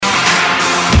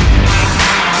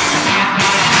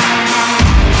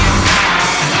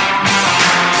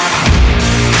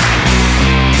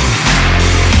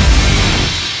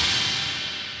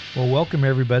Welcome,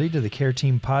 everybody, to the Care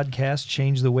Team Podcast,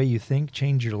 Change the Way You Think,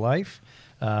 Change Your Life.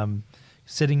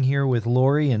 Sitting here with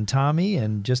Lori and Tommy,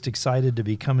 and just excited to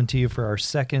be coming to you for our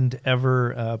second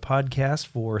ever podcast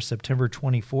for September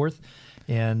 24th.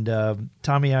 And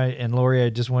Tommy and Lori, I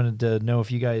just wanted to know if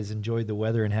you guys enjoyed the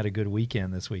weather and had a good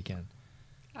weekend this weekend.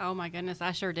 Oh, my goodness,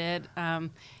 I sure did.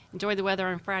 Enjoyed the weather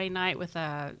on Friday night with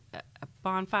a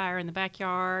bonfire in the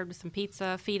backyard, with some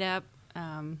pizza, feet up.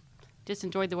 Just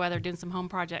enjoyed the weather, doing some home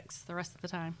projects the rest of the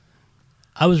time.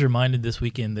 I was reminded this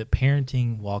weekend that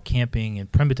parenting while camping and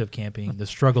primitive camping, the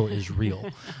struggle is real.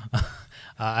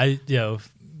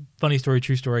 Funny story,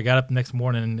 true story. I got up the next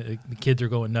morning, and the kids are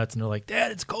going nuts, and they're like,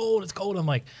 "Dad, it's cold, it's cold." I'm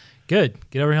like, "Good,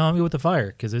 get over here and help me with the fire,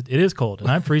 because it is cold,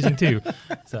 and I'm freezing too."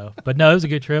 But no, it was a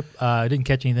good trip. I didn't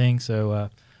catch anything,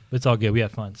 so it's all good. We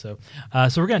had fun. So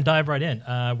we're going to dive right in.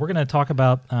 We're going to talk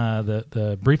about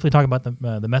briefly talk about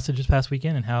the message this past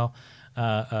weekend and how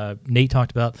Nate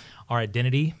talked about our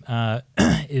identity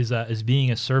is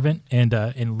being a servant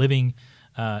and living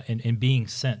and being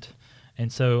sent.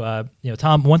 And so,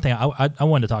 Tom, one thing I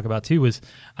wanted to talk about too was,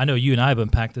 I know you and I have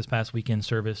unpacked this past weekend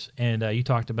service, and you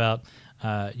talked about,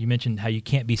 you mentioned how you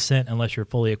can't be sent unless you're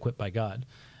fully equipped by God.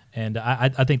 And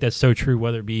I think that's so true,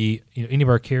 whether it be any of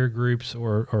our care groups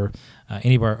or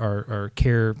any of our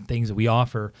care things that we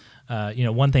offer.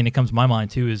 One thing that comes to my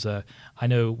mind too is I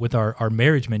know with our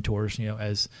marriage mentors,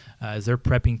 as they're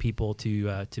prepping people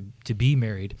to be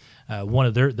married, one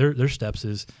of their steps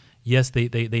is, yes,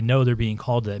 they know they're being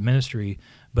called to that ministry,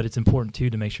 but it's important too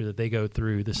to make sure that they go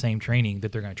through the same training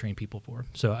that they're going to train people for.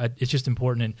 So it's just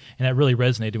important, and that really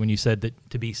resonated when you said that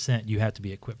to be sent, you have to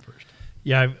be equipped first.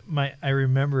 Yeah, I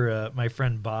remember my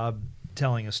friend Bob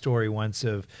telling a story once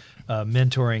of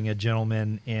mentoring a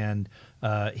gentleman, and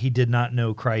he did not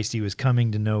know Christ. He was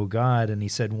coming to know God, and he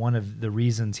said one of the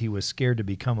reasons he was scared to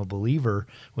become a believer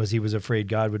was he was afraid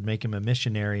God would make him a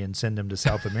missionary and send him to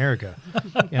South America.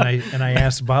 and I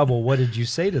asked Bob, well, what did you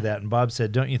say to that? And Bob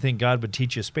said, don't you think God would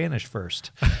teach you Spanish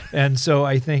first? And so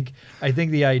I think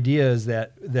the idea is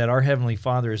that our Heavenly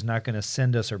Father is not going to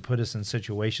send us or put us in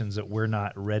situations that we're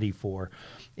not ready for.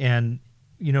 And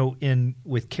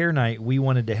with Care Night, we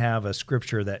wanted to have a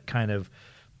scripture that kind of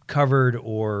covered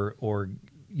or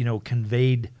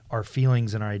conveyed our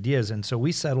feelings and our ideas. And so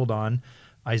we settled on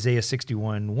Isaiah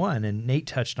 61:1, and Nate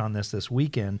touched on this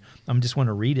weekend. I just want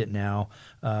to read it now.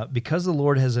 Because the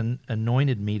Lord has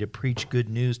anointed me to preach good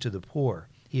news to the poor.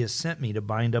 He has sent me to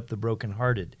bind up the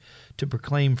brokenhearted, to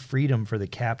proclaim freedom for the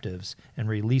captives and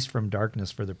release from darkness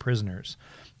for the prisoners.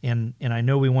 And I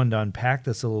know we wanted to unpack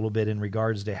this a little bit in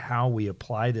regards to how we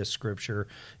apply this scripture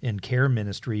in care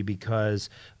ministry, because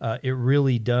it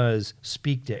really does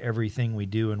speak to everything we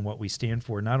do and what we stand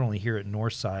for, not only here at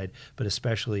Northside, but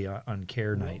especially on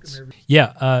care nights.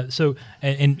 Yeah. So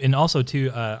and also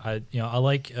too, I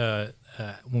like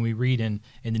when we read in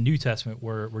the New Testament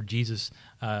where Jesus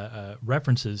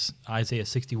references Isaiah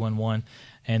 61:1,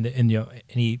 and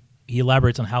he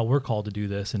elaborates on how we're called to do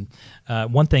this. And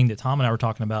one thing that Tom and I were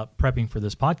talking about prepping for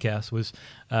this podcast was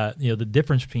the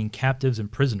difference between captives and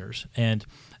prisoners. And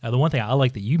the one thing I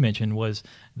like that you mentioned was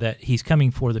that he's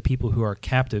coming for the people who are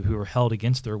captive, who are held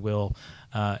against their will,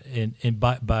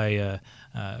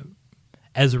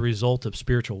 as a result of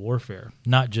spiritual warfare.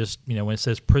 Not just when it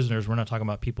says prisoners, we're not talking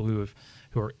about people who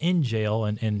are in jail,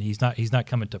 and he's not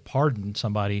coming to pardon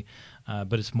somebody,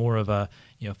 but it's more of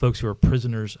folks who are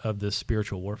prisoners of this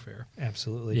spiritual warfare.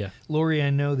 Absolutely. Yeah. Lori, I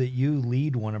know that you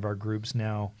lead one of our groups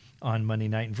now on Monday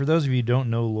night, and for those of you who don't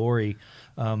know Lori,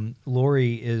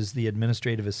 Lori is the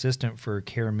administrative assistant for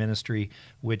Care Ministry,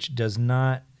 which does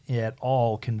not at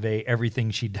all convey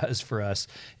everything she does for us.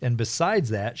 And besides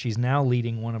that, she's now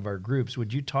leading one of our groups.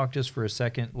 Would you talk to us for a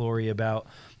second, Lori, about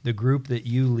the group that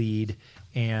you lead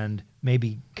and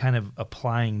maybe kind of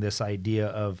applying this idea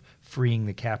of freeing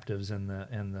the captives and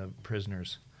the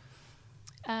prisoners?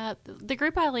 The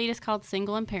group I lead is called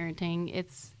Single and Parenting.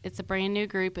 It's a brand new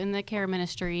group in the care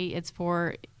ministry. It's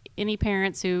for any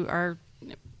parents who are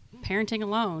parenting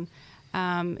alone.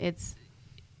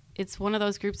 It's one of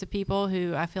those groups of people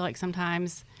who I feel like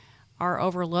sometimes are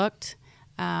overlooked.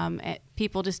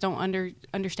 People just don't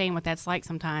understand what that's like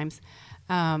sometimes.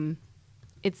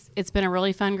 It's been a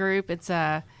really fun group. It's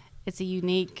a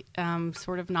unique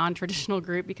sort of non-traditional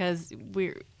group because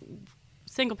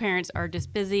single parents are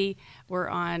just busy. We're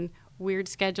on weird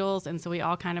schedules, and so we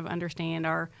all kind of understand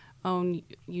our own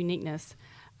uniqueness.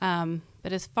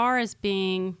 But as far as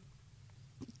being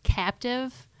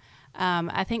captive,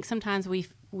 I think sometimes we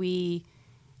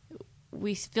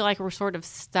feel like we're sort of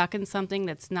stuck in something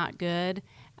that's not good.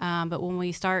 But when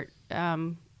we start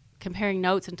comparing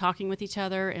notes and talking with each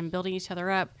other and building each other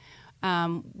up,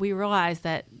 we realize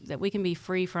that we can be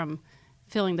free from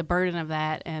feeling the burden of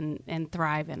that and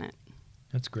thrive in it.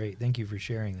 That's great. Thank you for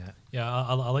sharing that. Yeah,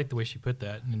 I like the way she put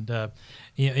that, and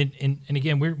and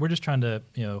again, we're just trying to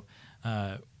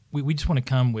we just want to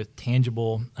come with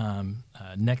tangible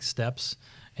next steps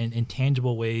and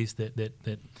tangible ways that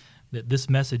this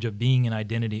message of being an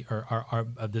identity or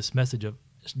of this message of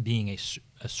being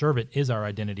a servant is our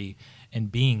identity,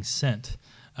 and being sent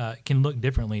can look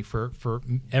differently for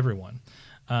everyone.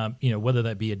 Whether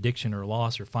that be addiction or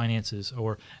loss or finances,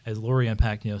 or as Lori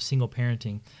unpacked, single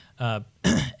parenting.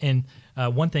 And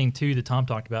one thing too that Tom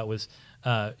talked about was,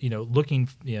 looking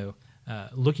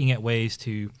at ways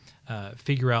to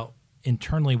figure out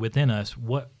internally within us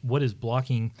what is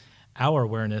blocking our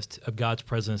awareness of God's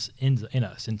presence in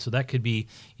us. And so that could be,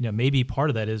 maybe part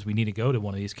of that is we need to go to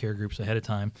one of these care groups ahead of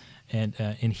time and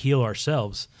heal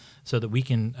ourselves, so that we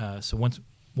can. So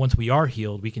once we are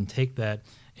healed, we can take that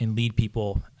and lead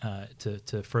people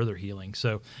to further healing.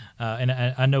 So, and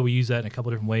I know we use that in a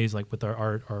couple different ways, like with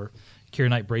our Care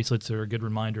Night bracelets are a good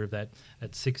reminder of that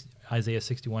Isaiah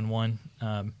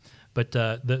 61:1. But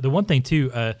the one thing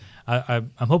too,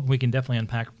 I'm hoping we can definitely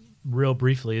unpack real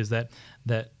briefly is that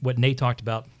what Nate talked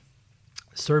about,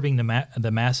 serving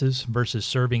the masses versus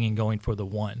serving and going for the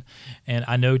one. And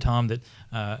I know, Tom, that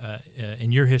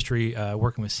in your history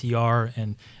working with CR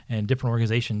and different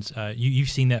organizations, you've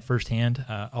seen that firsthand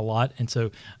a lot. And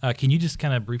so can you just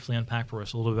kind of briefly unpack for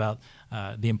us a little about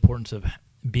the importance of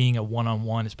being a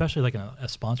one-on-one, especially like a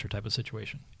sponsor type of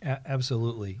situation?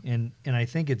 Absolutely. And I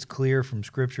think it's clear from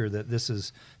Scripture that this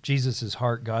is Jesus'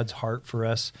 heart, God's heart for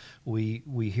us. We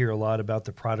hear a lot about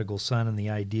the prodigal son and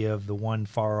the idea of the one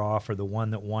far off or the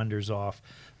one that wanders off.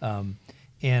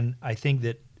 And I think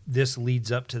that this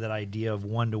leads up to that idea of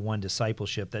one-to-one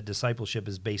discipleship. That discipleship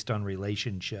is based on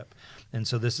relationship. And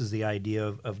so this is the idea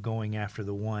of going after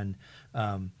the one.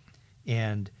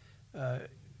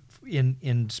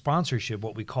 In sponsorship,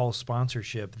 what we call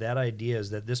sponsorship, that idea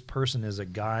is that this person is a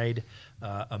guide,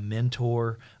 a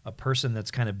mentor, a person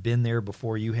that's kind of been there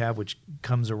before you have, which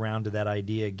comes around to that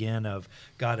idea again of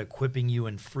God equipping you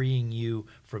and freeing you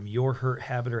from your hurt,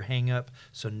 habit, or hang up.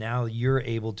 So now you're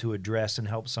able to address and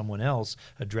help someone else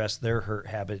address their hurt,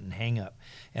 habit, and hang up.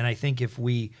 And I think if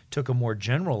we took a more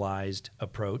generalized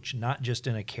approach, not just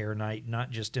in a care night, not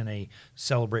just in a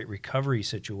celebrate recovery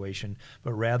situation,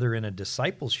 but rather in a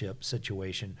discipleship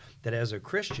situation, that as a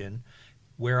Christian,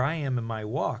 where I am in my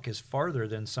walk is farther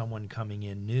than someone coming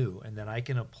in new, and then I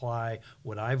can apply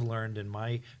what I've learned in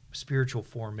my spiritual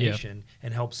formation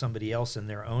and help somebody else in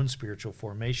their own spiritual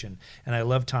formation. And I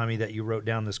love, Tommy, that you wrote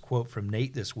down this quote from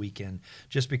Nate this weekend: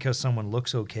 just because someone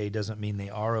looks okay doesn't mean they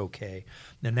are okay.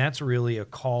 And that's really a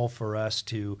call for us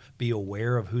to be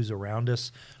aware of who's around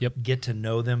us, get to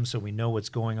know them so we know what's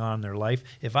going on in their life.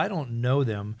 If I don't know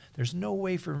them, there's no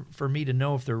way for me to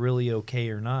know if they're really okay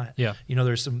or not.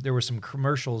 There were some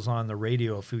commercials on the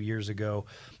radio a few years ago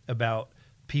about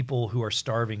people who are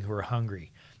starving, who are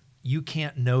hungry. You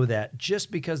can't know that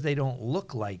just because they don't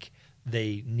look like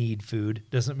they need food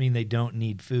doesn't mean they don't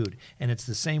need food. And it's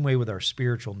the same way with our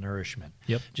spiritual nourishment.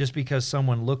 Just because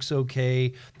someone looks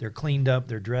okay, they're cleaned up,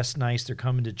 they're dressed nice, they're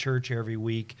coming to church every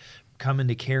week, coming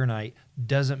to care night,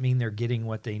 doesn't mean they're getting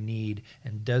what they need,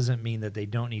 and doesn't mean that they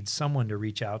don't need someone to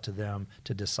reach out to them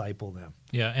to disciple them.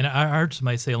 Yeah, and I heard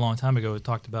somebody say a long time ago, it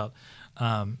talked about,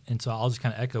 and so I'll just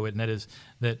kind of echo it, and that is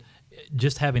that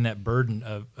just having that burden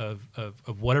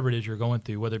of whatever it is you're going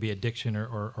through, whether it be addiction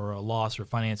or a loss or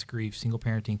finance, grief, single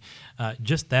parenting,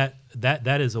 just that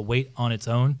is a weight on its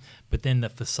own. But then the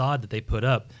facade that they put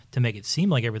up to make it seem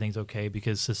like everything's okay,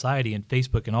 because society and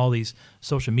Facebook and all these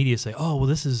social media say, oh, well,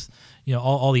 this is,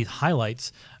 all these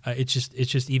highlights. It's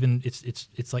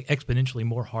like exponentially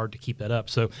more hard to keep that up.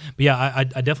 So, but yeah, I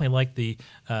definitely like the,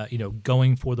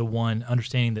 going for the one,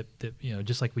 understanding that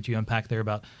just like what you unpacked there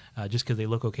about just because they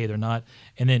look okay, they're not.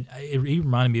 And then it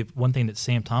reminded me of one thing that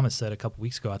Sam Thomas said a couple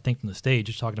weeks ago, I think from the stage,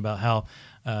 just talking about how,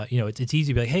 it's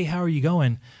easy to be like, hey, how are you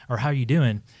going? Or how are you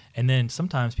doing? And then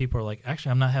sometimes people are like,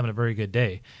 actually, I'm not having a very good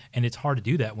day. And it's hard to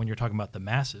do that when you're talking about the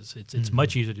masses. It's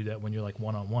much easier to do that when you're like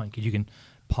one-on-one, because you can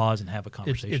pause and have a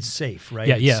conversation. It's safe, right?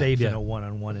 Yeah, it's safe in a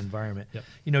one-on-one environment.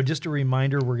 Just a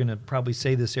reminder, we're going to probably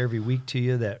say this every week to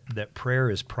you, that prayer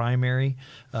is primary.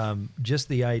 Just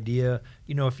the idea,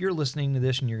 if you're listening to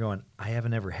this and you're going, I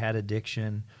haven't ever had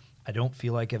addiction, I don't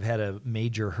feel like I've had a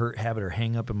major hurt, habit, or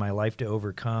hang up in my life to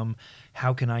overcome,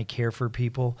 how can I care for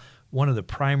people? One of the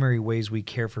primary ways we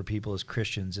care for people as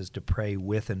Christians is to pray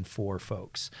with and for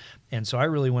folks. And so I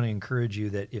really want to encourage you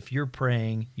that if you're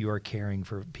praying, you are caring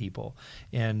for people.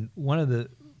 And one of the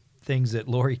things that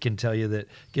Lori can tell you that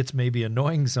gets maybe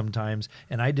annoying sometimes,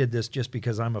 and I did this just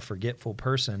because I'm a forgetful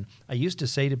person. I used to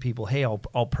say to people, hey, I'll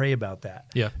pray about that.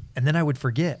 Yeah. And then I would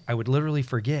forget. I would literally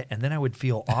forget, and then I would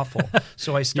feel awful.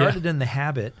 So I started in the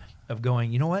habit of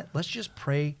going, you know what? Let's just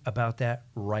pray about that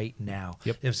right now.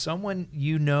 Yep. If someone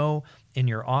you know in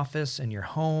your office, in your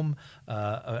home,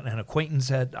 an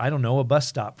acquaintance at, I don't know, a bus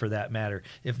stop for that matter,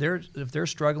 if they're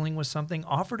struggling with something,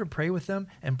 offer to pray with them,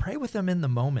 and pray with them in the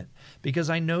moment. Because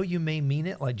I know you may mean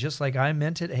it just like I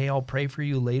meant it. Hey, I'll pray for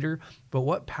you later. But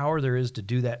what power there is to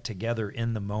do that together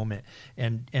in the moment,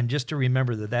 and just to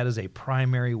remember that is a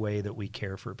primary way that we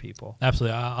care for people.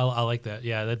 Absolutely, I like that.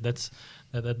 Yeah, that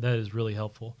is really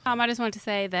helpful. I just wanted to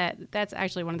say that that's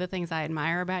actually one of the things I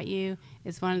admire about you.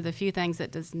 It's one of the few things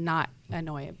that does not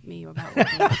annoy me about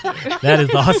working with you. That is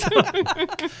awesome.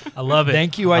 I love it.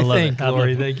 Thank you, I think,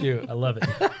 Lori. Thank you. I love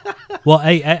it. Well,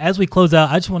 hey, as we close out,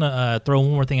 I just want to throw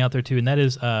one more thing out there too, and that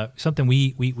is something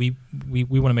we want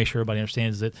to make sure everybody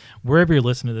understands, that wherever you're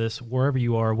listening to this, wherever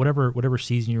you are, whatever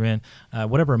season you're in,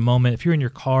 whatever moment, if you're in your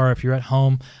car, if you're at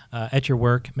home, at your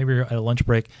work, maybe you're at a lunch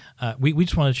break, we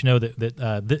just want to let you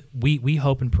know that we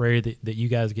hope and pray that you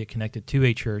guys get connected to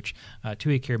a church,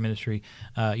 to a care ministry.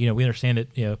 We understand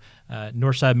that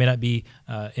Northside may not be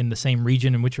in the same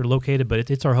region in which you're located,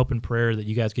 but it's our hope and prayer that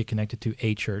you guys get connected to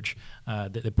a church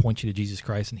that points you to Jesus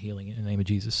Christ and healing in the name of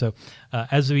Jesus. So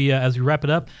as we wrap it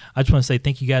up, I just want to say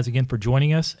thank you guys again for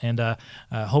joining us, and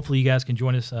hopefully you guys can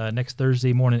join us next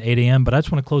Thursday morning at 8 a.m. But I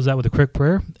just want to close out with a quick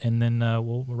prayer, and then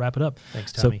we'll wrap it up.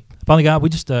 Thanks, Tommy. So, Father God, we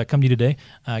just come to you today.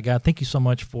 God, thank you so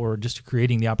much for just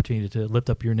creating the opportunity to lift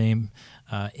up your name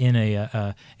in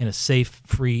a safe,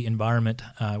 free environment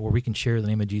where we can share the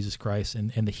name of Jesus Christ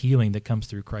and the healing that comes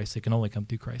through Christ, that can only come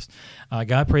through Christ.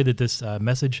 God, I pray that this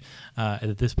message,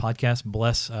 that this podcast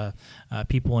bless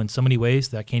people in so many ways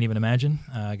that I can't even imagine.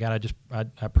 God,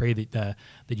 I pray that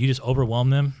you just overwhelm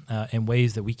them in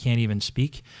ways that we can't even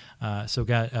speak. So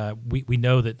God, we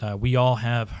know that we all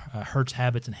have hurts,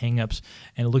 habits, and hang-ups,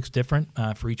 and it looks different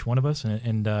for each one of us,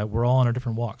 and we're all on our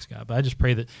different walks, God. But I just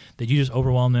pray that you just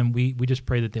overwhelm them. We just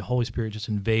pray that the Holy Spirit just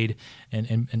invade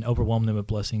and overwhelm them with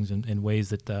blessings in ways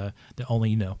that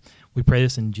only you know. We pray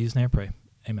this in Jesus' name I pray.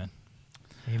 Amen.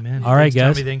 Amen. All right, Thanks,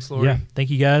 guys. Tommy. Thanks, Lori. Yeah, thank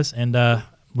you, guys. And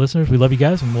listeners, we love you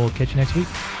guys, and we'll catch you next week.